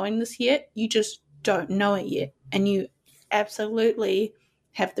not knowing this yet. You just don't know it yet. And you absolutely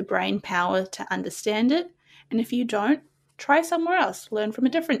have the brain power to understand it. And if you don't, try somewhere else. Learn from a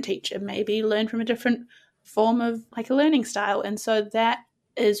different teacher. Maybe learn from a different form of like a learning style. And so that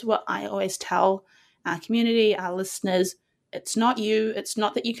is what I always tell our community, our listeners. It's not you. It's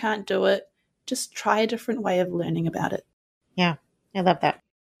not that you can't do it. Just try a different way of learning about it. Yeah, I love that.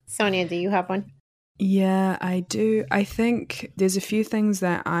 Sonia, do you have one? Yeah, I do. I think there's a few things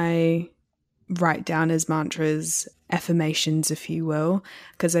that I write down as mantras, affirmations, if you will,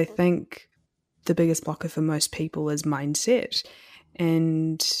 because I think the biggest blocker for most people is mindset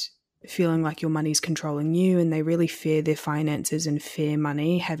and feeling like your money's controlling you, and they really fear their finances and fear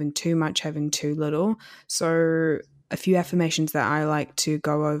money, having too much, having too little. So a few affirmations that I like to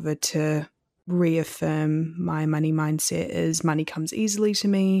go over to reaffirm my money mindset is money comes easily to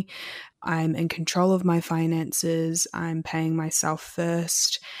me. I'm in control of my finances. I'm paying myself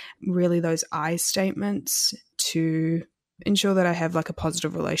first. Really those I statements to ensure that I have like a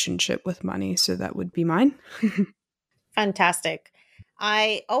positive relationship with money. So that would be mine. Fantastic.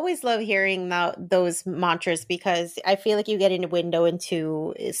 I always love hearing those mantras because I feel like you get a window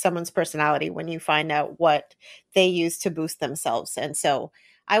into someone's personality when you find out what they use to boost themselves. And so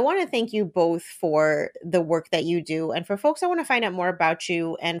I want to thank you both for the work that you do. And for folks that want to find out more about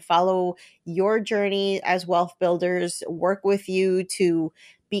you and follow your journey as wealth builders, work with you to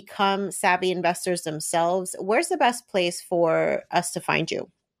become savvy investors themselves, where's the best place for us to find you?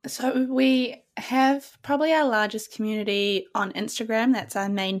 So we have probably our largest community on Instagram. That's our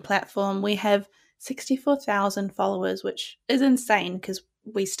main platform. We have 64,000 followers, which is insane because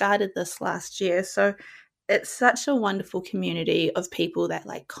we started this last year. So it's such a wonderful community of people that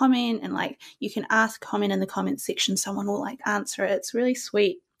like comment, and like you can comment in the comment section. Someone will like answer it. It's really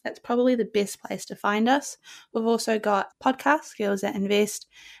sweet. That's probably the best place to find us. We've also got podcast Girls That Invest,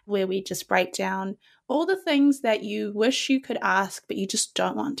 where we just break down all the things that you wish you could ask, but you just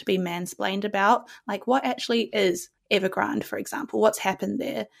don't want to be mansplained about, like what actually is Evergrande, for example, what's happened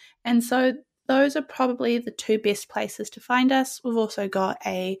there. And so those are probably the two best places to find us. We've also got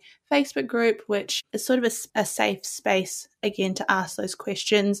a Facebook group, which is sort of a safe space, again, to ask those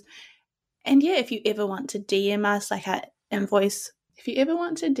questions. And yeah, if you ever want to DM us, like our invoice, if you ever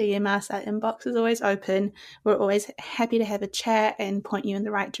want to DM us, our inbox is always open. We're always happy to have a chat and point you in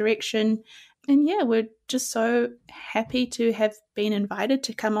the right direction. And yeah, we're just so happy to have been invited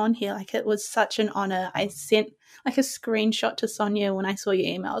to come on here. Like, it was such an honor. I sent like a screenshot to Sonia when I saw your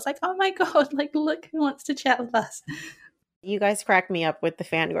email. I was like, oh my God, like, look who wants to chat with us. You guys crack me up with the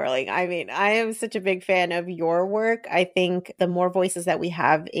fangirling. I mean, I am such a big fan of your work. I think the more voices that we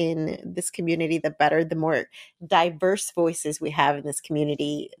have in this community, the better. The more diverse voices we have in this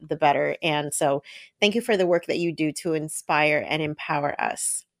community, the better. And so thank you for the work that you do to inspire and empower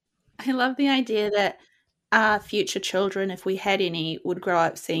us. I love the idea that our future children, if we had any, would grow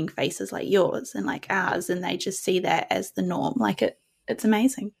up seeing faces like yours and like ours, and they just see that as the norm. Like, it's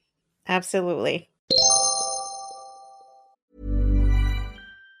amazing. Absolutely.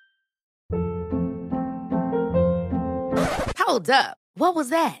 Hold up. What was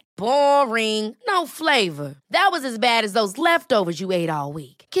that? Boring. No flavor. That was as bad as those leftovers you ate all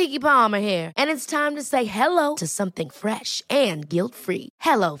week. Keke Palmer here. And it's time to say hello to something fresh and guilt-free.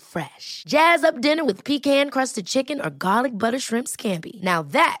 Hello Fresh. Jazz up dinner with pecan-crusted chicken or garlic butter shrimp scampi. Now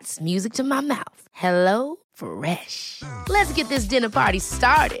that's music to my mouth. Hello Fresh. Let's get this dinner party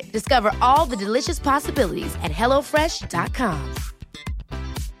started. Discover all the delicious possibilities at HelloFresh.com.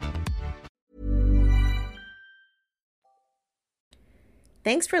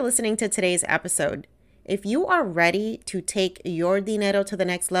 Thanks for listening to today's episode. If you are ready to take your dinero to the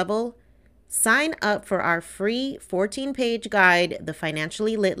next level, sign up for our free 14-page guide, The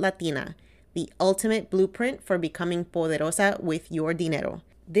Financially Lit Latina, the ultimate blueprint for becoming poderosa with your dinero.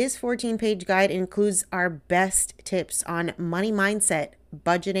 This 14-page guide includes our best tips on money mindset,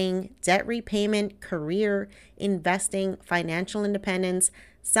 budgeting, debt repayment, career, investing, financial independence,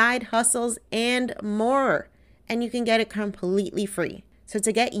 side hustles, and more. And you can get it completely free. So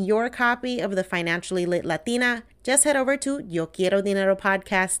to get your copy of The Financially Lit Latina, just head over to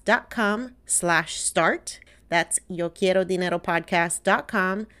yoquierodineropodcast.com/start. That's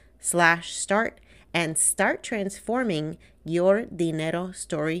yoquierodineropodcast.com/start and start transforming your dinero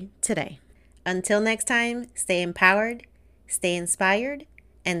story today. Until next time, stay empowered, stay inspired,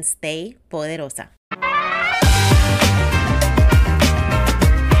 and stay poderosa.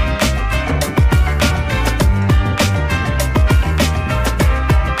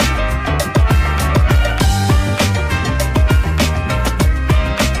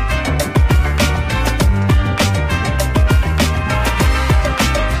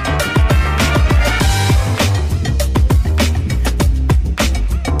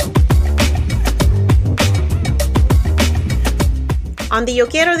 On the Yo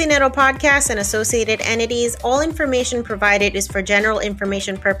Quiero Dinero podcast and associated entities, all information provided is for general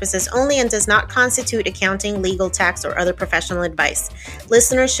information purposes only and does not constitute accounting, legal, tax, or other professional advice.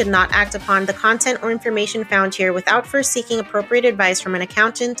 Listeners should not act upon the content or information found here without first seeking appropriate advice from an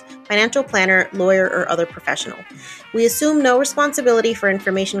accountant, financial planner, lawyer, or other professional. We assume no responsibility for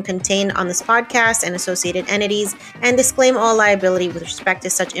information contained on this podcast and associated entities and disclaim all liability with respect to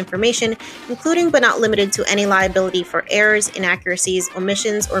such information, including but not limited to any liability for errors, inaccuracies,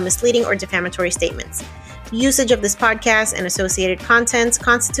 omissions, or misleading or defamatory statements. Usage of this podcast and associated contents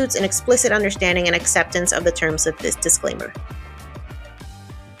constitutes an explicit understanding and acceptance of the terms of this disclaimer.